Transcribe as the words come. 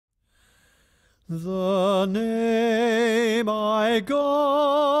The name my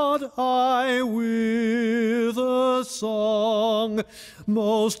God I with a song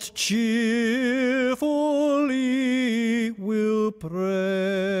most cheerfully will praise.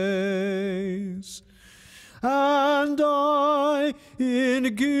 And I,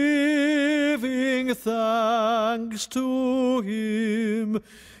 in giving thanks to him,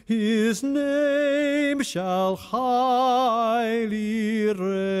 his name shall highly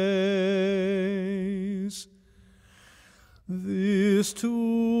raise. This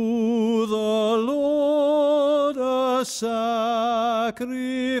to the Lord a sacrifice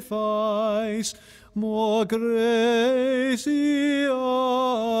more gracious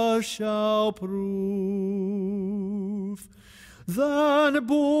shall prove than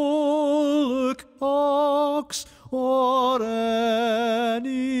bullock, ox, or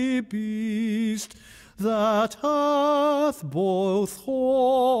any beast that hath both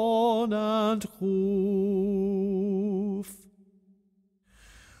horn and hoof.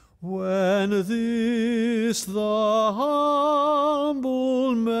 When this the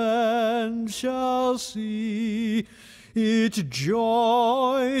humble men shall see, it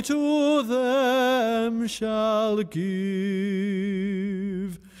joy to them shall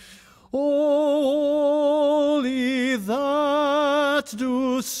give. All ye that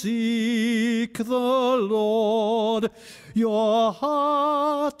do seek the Lord, your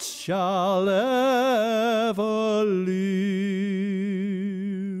heart shall ever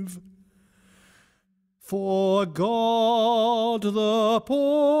live. For God the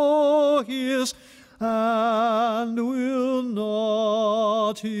poor hears, and will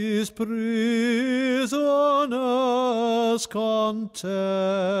not his prisoners contemn.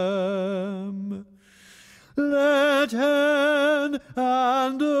 Let heaven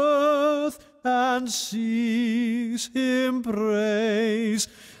and earth and seas him praise,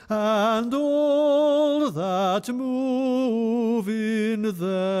 and all that move in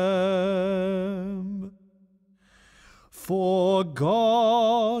them. For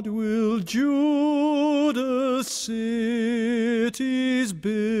God will Judah's cities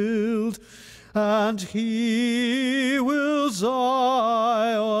build, and he will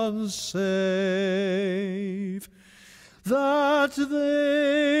Zion save, that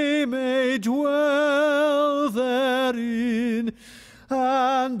they may dwell therein,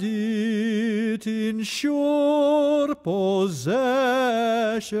 and it in sure possession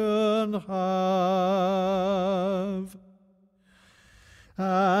have.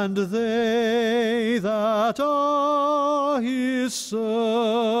 And they that are his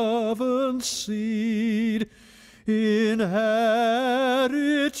servants' seed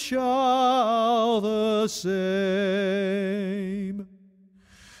inherit shall the same.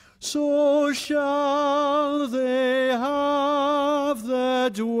 So shall they have their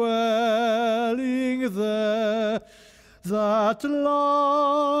dwelling there that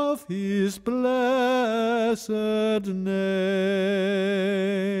love his blessed name.